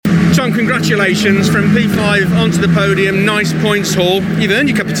Tom, congratulations from P5 onto the podium, nice points haul. You've earned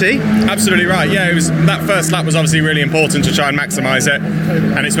your cup of tea. Absolutely right. Yeah, it was that first lap was obviously really important to try and maximise it,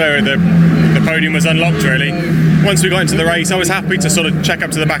 and it's where the podium was unlocked really. Once we got into the race, I was happy to sort of check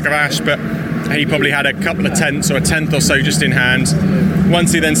up to the back of Ash, but he probably had a couple of tenths or a tenth or so just in hand.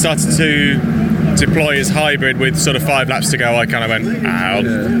 Once he then started to deploy his hybrid with sort of 5 laps to go, I kind of went,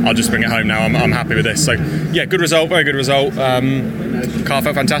 I'll just bring it home now. I'm happy with this. So yeah, good result, very good result. Car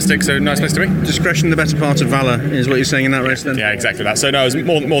felt fantastic, so nice place to be. Discretion the better part of valour is what you're saying in that race then? Yeah, exactly that. So no, I was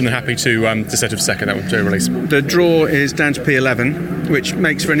more than happy to set up second that to release. The draw is down to P11, which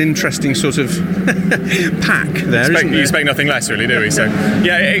makes for an interesting sort of pack there, isn't it? You expect nothing less really, do we? So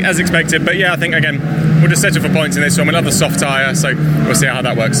yeah, as expected, but yeah, I think again we'll just settle for points in this one. Another soft tyre, so we'll see how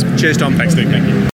that works. Cheers, Tom. Thanks, Luke. Thank you.